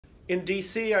In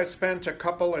DC, I spent a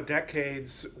couple of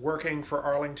decades working for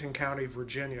Arlington County,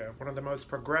 Virginia, one of the most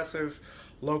progressive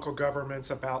local governments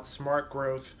about smart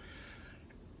growth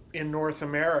in North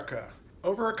America.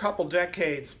 Over a couple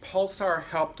decades, Pulsar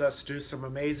helped us do some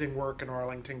amazing work in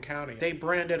Arlington County. They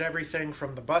branded everything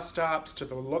from the bus stops to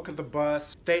the look of the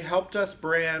bus. They helped us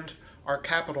brand our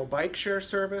Capital Bike Share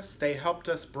service. They helped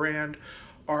us brand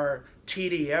our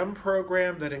TDM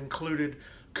program that included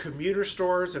commuter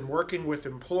stores and working with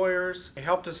employers. They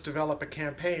helped us develop a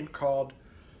campaign called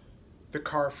the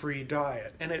Car-Free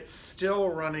Diet, and it's still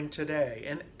running today,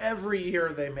 and every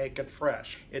year they make it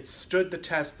fresh. It stood the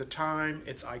test of time,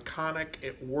 it's iconic,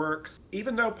 it works.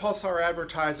 Even though Pulsar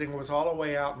Advertising was all the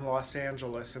way out in Los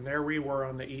Angeles, and there we were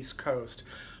on the East Coast,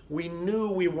 we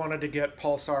knew we wanted to get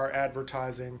Pulsar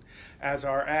Advertising as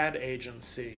our ad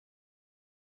agency.